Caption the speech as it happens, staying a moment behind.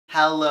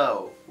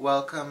Hello,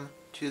 welcome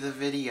to the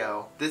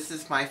video. This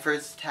is my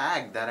first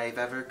tag that I've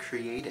ever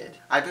created.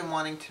 I've been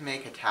wanting to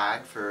make a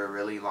tag for a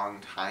really long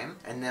time,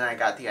 and then I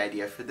got the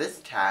idea for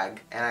this tag,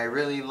 and I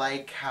really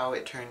like how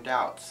it turned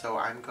out, so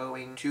I'm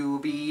going to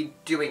be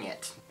doing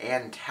it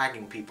and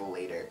tagging people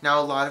later. Now,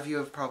 a lot of you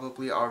have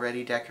probably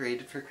already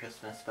decorated for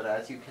Christmas, but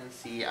as you can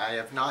see, I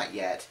have not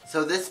yet.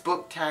 So this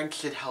book tag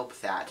should help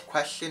that.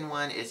 Question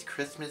 1 is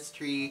Christmas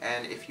tree,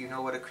 and if you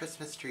know what a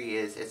Christmas tree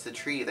is, it's a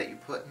tree that you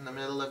put in the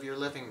middle of your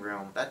living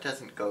room. That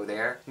doesn't go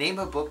there. Name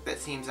a book that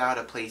seems out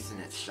of place in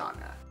its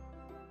genre.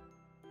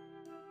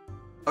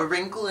 A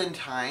Wrinkle in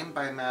Time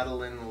by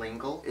Madeleine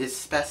L'Engle is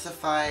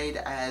specified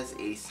as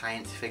a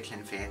science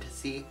fiction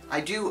fantasy. I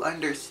do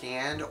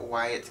understand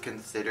why it's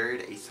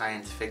considered a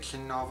science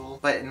fiction novel,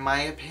 but in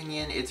my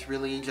opinion it's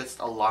really just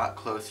a lot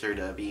closer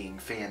to being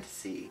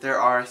fantasy. There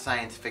are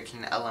science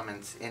fiction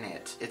elements in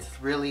it.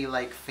 It's really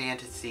like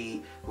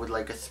fantasy with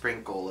like a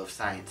sprinkle of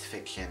science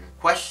fiction.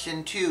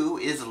 Question 2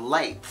 is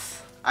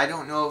lights. I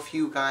don't know if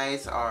you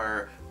guys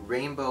are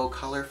rainbow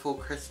colorful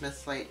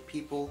Christmas light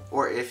people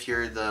or if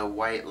you're the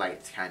white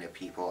lights kind of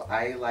people.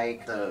 I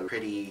like the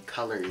pretty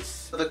colors.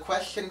 So the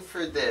question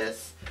for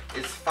this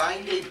is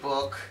find a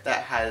book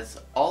that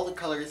has all the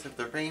colors of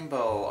the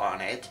rainbow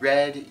on it.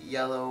 Red,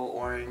 yellow,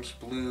 orange,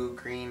 blue,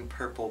 green,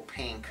 purple,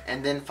 pink.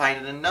 And then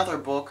find another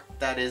book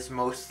that is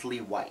mostly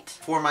white.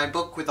 For my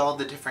book with all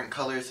the different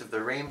colors of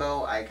the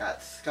rainbow, I got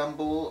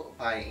Scumble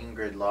by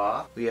Ingrid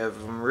Law. We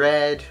have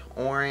red,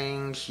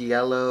 orange,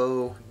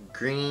 yellow,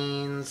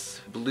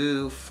 greens,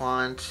 blue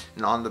font,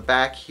 and on the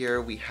back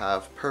here we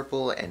have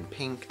purple and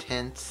pink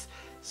tints.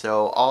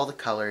 So all the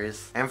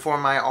colors. And for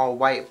my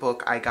all-white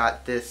book, I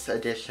got this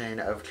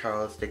edition of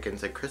Charles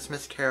Dickens' A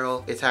Christmas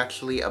Carol. It's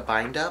actually a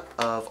bind-up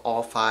of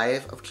all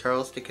 5 of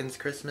Charles Dickens'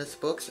 Christmas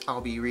books.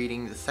 I'll be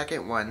reading the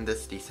second one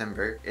this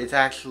December. It's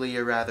actually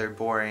a rather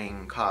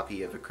boring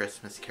copy of A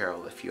Christmas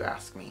Carol if you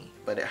ask me,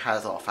 but it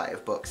has all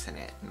 5 books in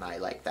it, and I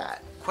like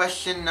that.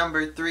 Question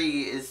number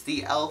 3 is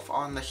The Elf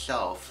on the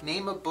Shelf.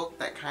 Name a book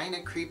that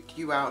kinda creeped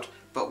you out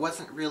but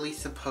wasn't really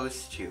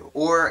supposed to.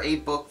 Or a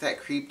book that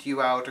creeped you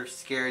out or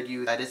scared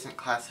you that isn't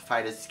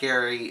classified as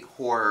scary,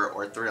 horror,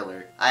 or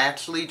thriller. I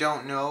actually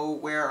don't know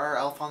where our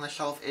Elf on the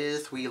Shelf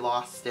is. We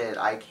lost it.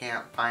 I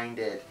can't find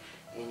it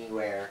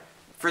anywhere.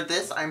 For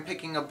this, I'm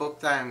picking a book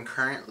that I'm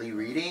currently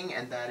reading,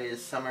 and that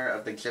is Summer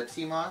of the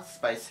Gypsy Moths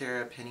by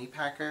Sarah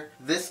Pennypacker.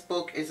 This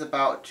book is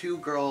about 2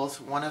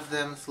 girls. One of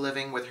them's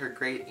living with her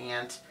great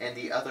aunt, and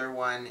the other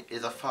one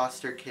is a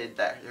foster kid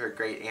that her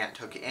great aunt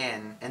took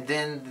in. And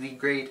then the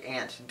great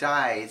aunt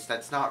dies.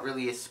 That's not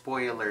really a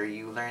spoiler.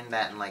 You learn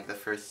that in like the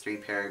first 3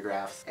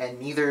 paragraphs. And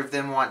neither of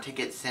them want to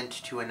get sent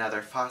to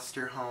another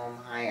foster home.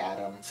 Hi,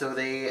 Adam. So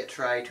they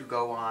try to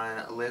go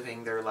on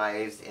living their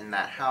lives in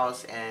that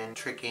house and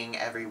tricking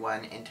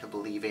everyone into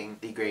believing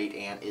the great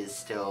aunt is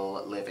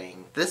still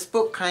living. This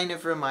book kind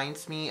of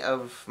reminds me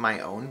of my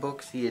own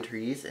book, See a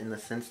Trees, in the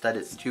sense that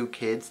it's 2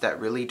 kids that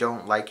really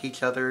don't like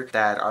each other,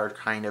 that are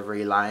kind of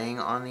relying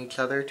on each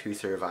other to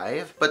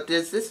survive. But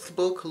does this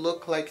book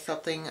look like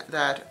something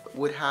that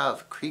would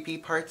have creepy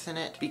parts in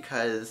it?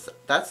 Because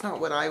that's not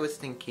what I was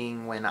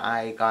thinking when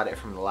I got it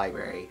from the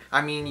library.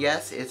 I mean,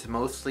 yes, it's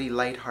mostly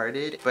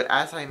lighthearted, but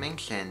as I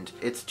mentioned,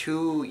 it's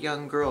 2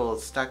 young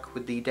girls stuck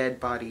with the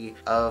dead body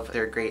of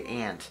their great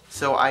aunt.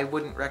 So I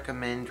wouldn't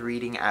recommend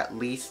reading at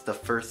least the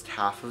first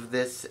half of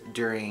this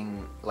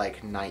during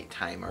like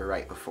nighttime or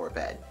right before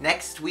bed.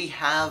 Next we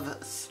have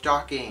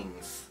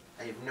Stockings.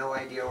 I have no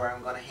idea where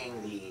I'm gonna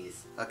hang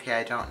these. Okay,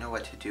 I don't know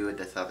what to do with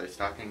this other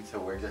stocking, so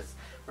we're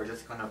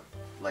just gonna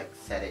like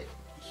set it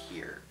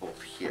here. Oh,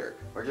 here.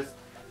 We're just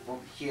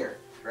here,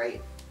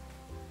 right?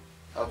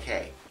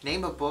 Okay.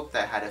 Name a book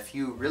that had a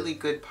few really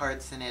good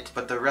parts in it,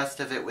 but the rest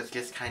of it was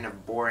just kind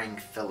of boring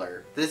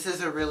filler. This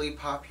is a really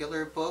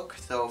popular book,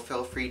 so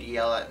feel free to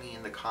yell at me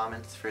in the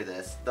comments for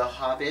this. The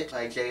Hobbit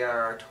by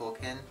J.R.R.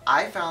 Tolkien.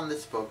 I found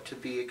this book to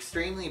be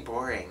extremely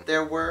boring.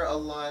 There were a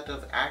lot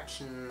of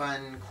action,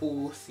 fun,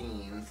 cool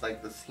scenes,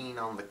 like the scene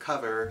on the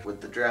cover with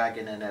the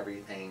dragon and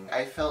everything.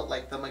 I felt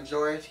like the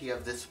majority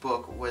of this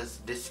book was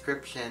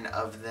description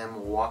of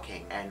them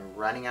walking and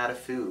running out of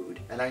food.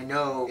 And I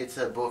know it's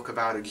a book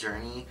about a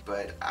journey,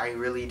 but I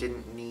really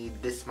didn't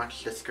need this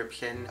much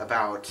description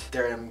about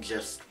them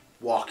just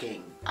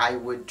walking. I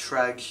would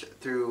trudge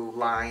through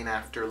line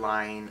after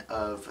line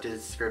of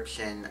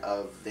description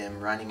of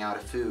them running out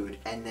of food,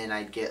 and then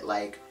I'd get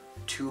like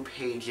 2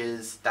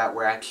 pages that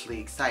were actually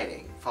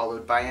exciting,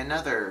 followed by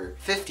another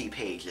 50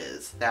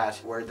 pages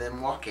that were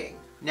them walking.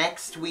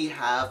 Next we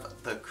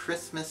have The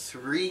Christmas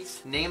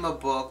Wreath. Name a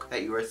book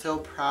that you are so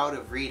proud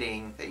of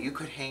reading that you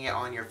could hang it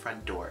on your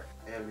front door.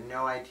 I have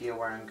no idea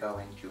where I'm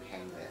going to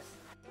hang this.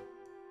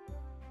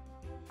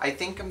 I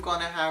think I'm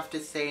gonna have to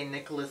say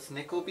Nicholas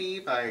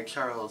Nickleby by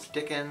Charles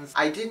Dickens.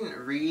 I didn't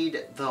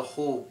read the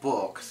whole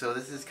book, so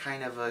this is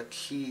kind of a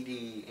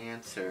cheaty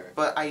answer.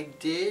 But I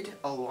did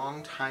a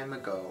long time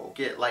ago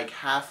get like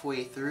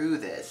halfway through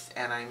this,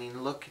 and I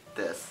mean, look at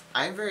this.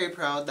 I'm very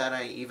proud that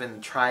I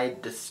even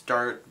tried to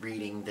start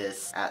reading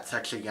this at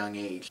such a young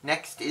age.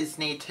 Next is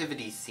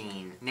Nativity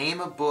Scene.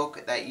 Name a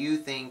book that you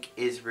think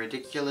is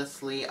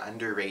ridiculously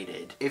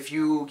underrated. If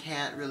you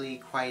can't really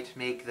quite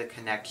make the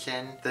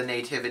connection, the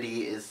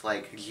Nativity is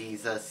like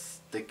Jesus,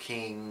 the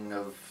King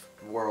of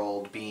the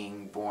world,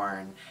 being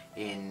born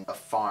in a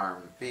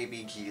farm.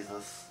 Baby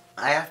Jesus.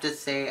 I have to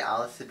say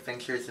Alice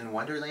Adventures in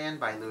Wonderland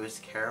by Lewis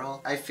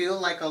Carroll. I feel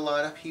like a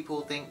lot of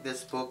people think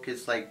this book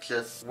is like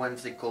just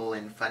whimsical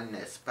and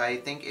funness, but I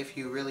think if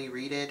you really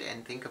read it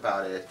and think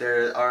about it,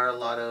 there are a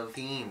lot of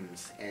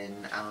themes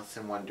in Alice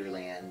in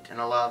Wonderland, and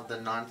a lot of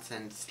the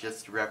nonsense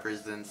just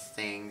represents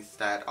things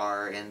that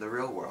are in the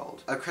real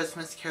world. A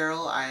Christmas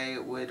Carol, I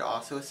would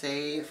also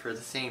say, for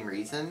the same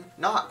reason.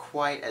 Not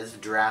quite as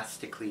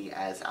drastically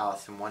as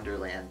Alice in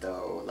Wonderland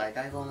though. Like,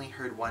 I've only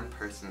heard one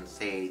person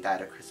say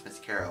that A Christmas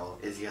Carol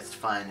is just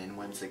fun and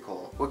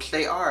whimsical. Which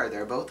they are,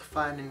 they're both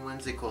fun and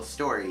whimsical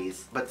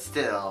stories, but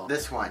still,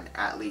 this one,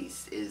 at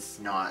least, is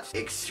not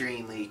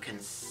extremely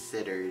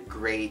considered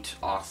great,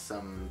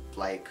 awesome,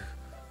 like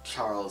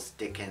Charles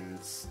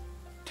Dickens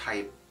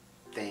type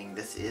thing.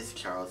 This is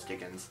Charles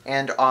Dickens.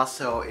 And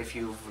also, if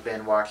you've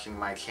been watching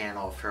my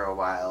channel for a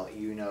while,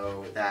 you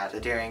know that The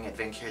Daring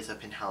Adventures of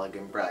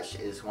Penhaligon Brush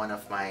is one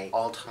of my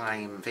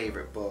all-time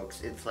favorite books.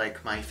 It's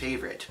like my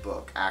favorite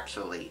book,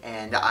 actually.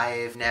 And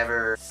I've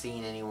never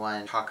seen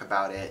anyone talk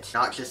about it,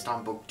 not just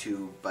on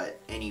BookTube, but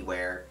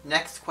anywhere.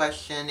 Next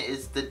question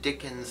is the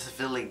Dickens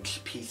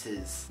Village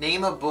pieces.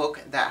 Name a book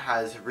that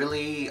has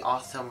really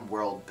awesome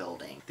world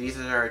building. These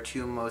are our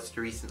two most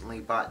recently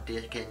bought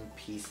Dickens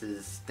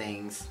pieces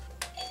things.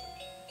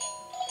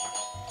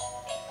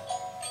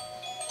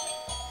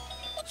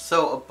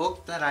 So a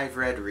book that I've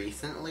read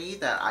recently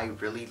that I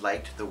really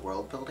liked the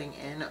world building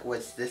in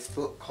was this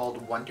book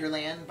called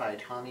Wonderland by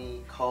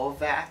Tommy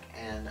Kovac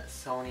and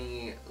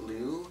Sony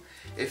Liu.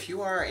 If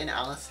you are an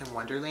Alice in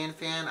Wonderland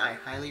fan, I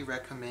highly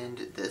recommend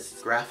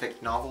this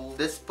graphic novel.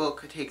 This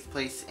book takes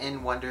place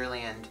in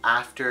Wonderland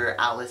after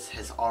Alice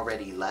has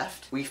already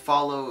left. We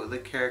follow the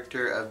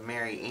character of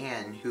Mary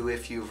Ann, who,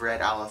 if you've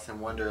read Alice in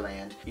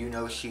Wonderland, you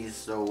know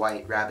she's the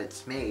White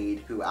Rabbit's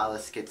maid who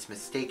Alice gets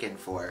mistaken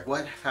for.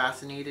 What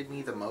fascinated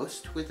me the most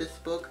with this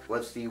book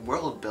was the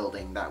world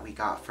building that we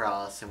got for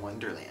Alice in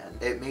Wonderland.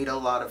 It made a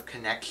lot of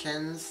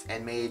connections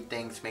and made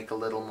things make a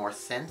little more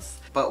sense,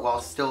 but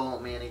while still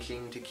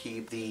managing to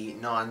keep the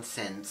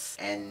nonsense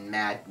and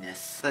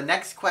madness. The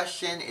next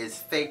question is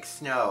fake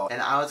snow,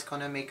 and I was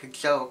gonna make a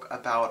joke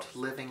about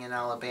living in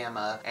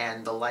Alabama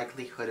and the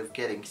likelihood of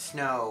getting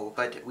snow,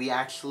 but we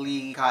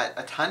actually got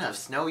a ton of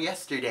snow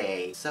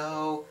yesterday,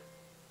 so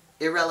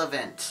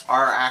irrelevant.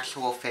 Our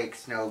actual fake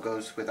snow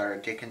goes with our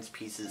Dickens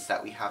pieces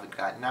that we haven't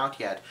gotten out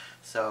yet,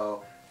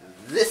 so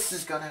this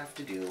is gonna have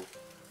to do.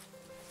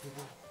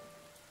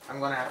 I'm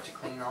gonna have to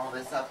clean all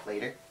this up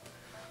later.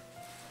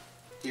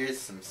 Here's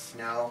some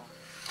snow.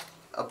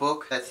 A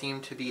book that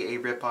seemed to be a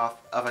ripoff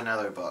of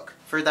another book.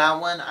 For that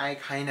one, I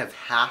kind of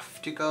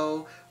have to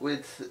go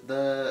with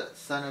the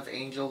Son of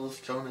Angels,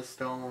 Jonah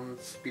Stone,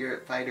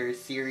 Spirit Fighter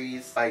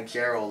series by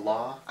Gerald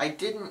Law. I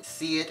didn't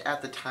see it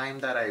at the time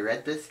that I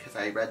read this, because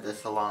I read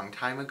this a long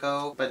time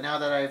ago, but now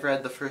that I've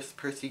read the first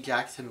Percy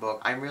Jackson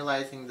book, I'm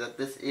realizing that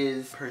this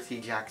is Percy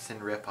Jackson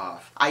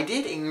ripoff. I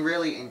did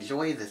really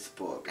enjoy this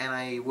book, and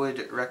I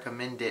would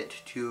recommend it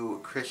to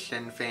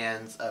Christian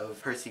fans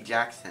of Percy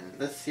Jackson.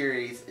 This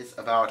series is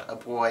about a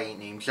boy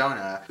named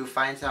Jonah who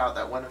finds out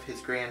that one of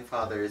his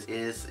grandfathers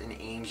is an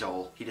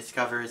angel. He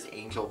discovers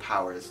angel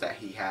powers that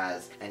he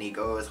has, and he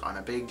goes on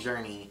a big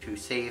journey to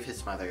save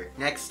his mother.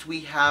 Next we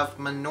have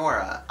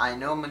Menorah. I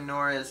know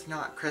Menorah is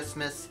not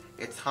Christmas,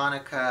 it's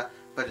Hanukkah,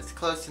 but it's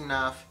close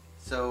enough,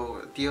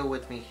 so deal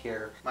with me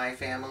here. My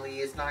family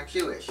is not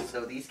Jewish,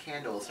 so these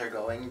candles are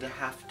going to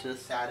have to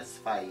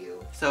satisfy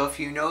you. So if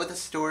you know the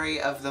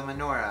story of the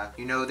menorah,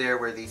 you know there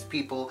were these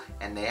people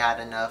and they had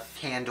enough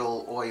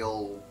candle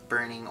oil,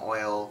 burning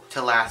oil,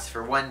 to last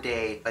for one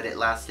day, but it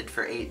lasted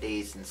for 8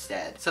 days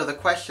instead. So the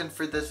question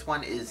for this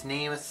one is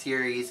name a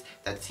series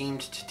that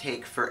seemed to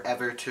take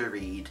forever to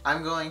read.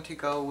 I'm going to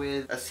go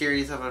with A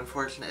Series of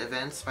Unfortunate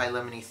Events by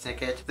Lemony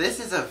Snicket. This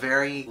is a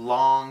very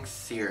long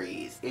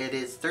series. It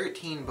is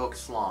 13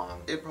 books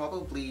long. It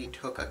probably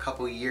took a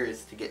couple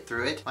years to get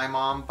through it. My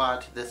mom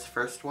bought this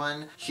first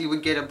one. She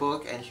would get a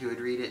book and she would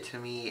read it to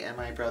me and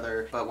my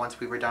brother, but once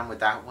we were done with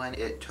that one,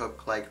 it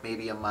took like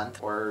maybe a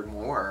month or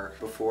more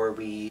before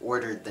we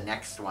ordered the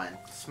next one.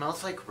 It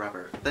smells like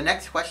rubber. The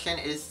next question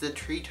is the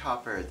tree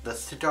topper, the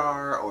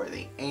star or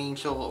the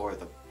angel or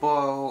the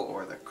bow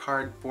or the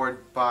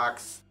cardboard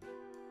box.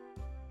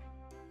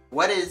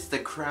 What is the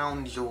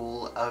crown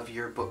jewel of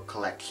your book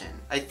collection?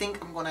 I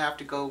think I'm gonna have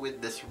to go with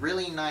this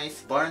really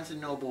nice Barnes &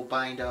 Noble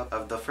bind-up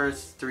of the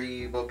first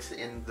 3 books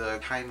in the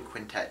Time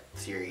Quintet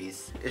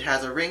series. It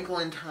has A Wrinkle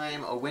in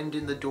Time, A Wind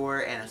in the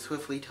Door, and A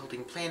Swiftly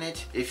Tilting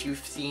Planet. If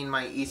you've seen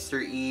my Easter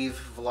Eve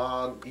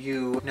vlog,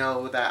 you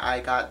know that I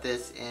got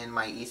this in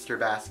my Easter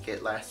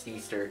basket last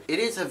Easter. It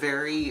is a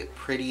very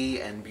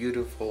pretty and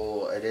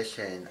beautiful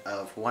edition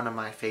of one of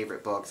my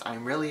favorite books.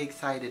 I'm really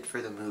excited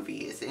for the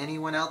movie. Is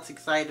anyone else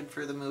excited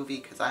for the movie?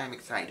 Because I'm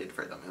excited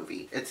for the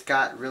movie. It's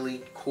got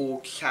really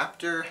cool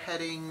chapter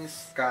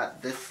headings,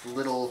 got this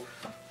little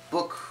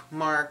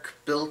bookmark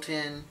built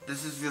in.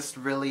 This is just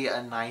really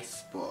a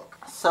nice book.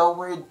 So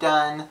we're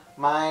done.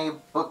 My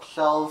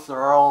bookshelves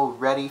are all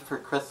ready for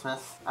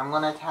Christmas. I'm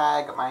gonna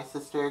tag my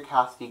sister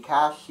Cassidy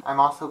Cash. I'm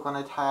also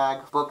gonna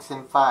tag Books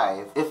in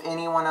 5. If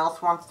anyone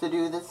else wants to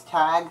do this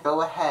tag,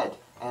 go ahead.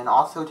 And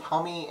also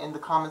tell me in the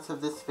comments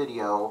of this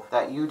video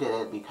that you did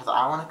it, because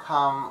I want to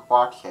come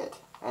watch it.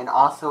 And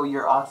also,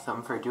 you're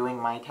awesome for doing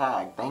my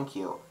tag. Thank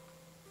you.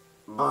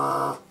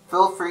 Brr.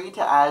 Feel free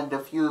to add a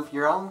few of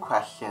your own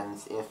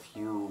questions if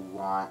you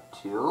want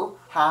to.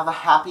 Have a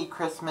happy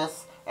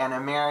Christmas and a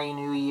Merry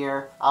New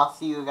Year. I'll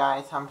see you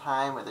guys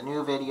sometime with a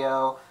new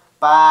video.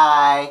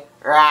 Bye!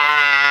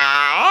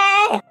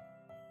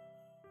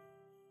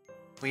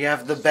 We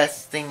have the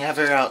best thing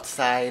ever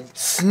outside.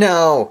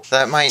 Snow!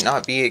 That might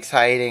not be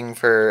exciting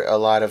for a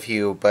lot of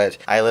you, but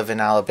I live in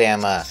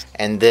Alabama,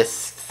 and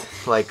this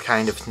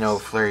kind of snow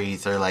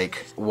flurries are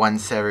like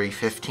once every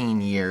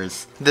 15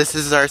 years. This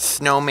is our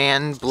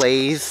snowman,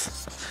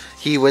 Blaze.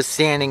 He was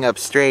standing up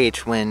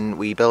straight when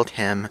we built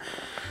him.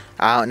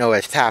 I don't know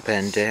what's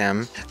happened to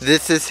him.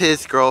 This is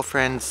his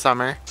girlfriend,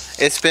 Summer.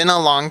 It's been a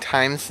long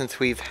time since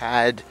we've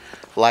had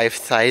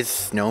life-size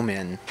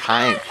snowmen.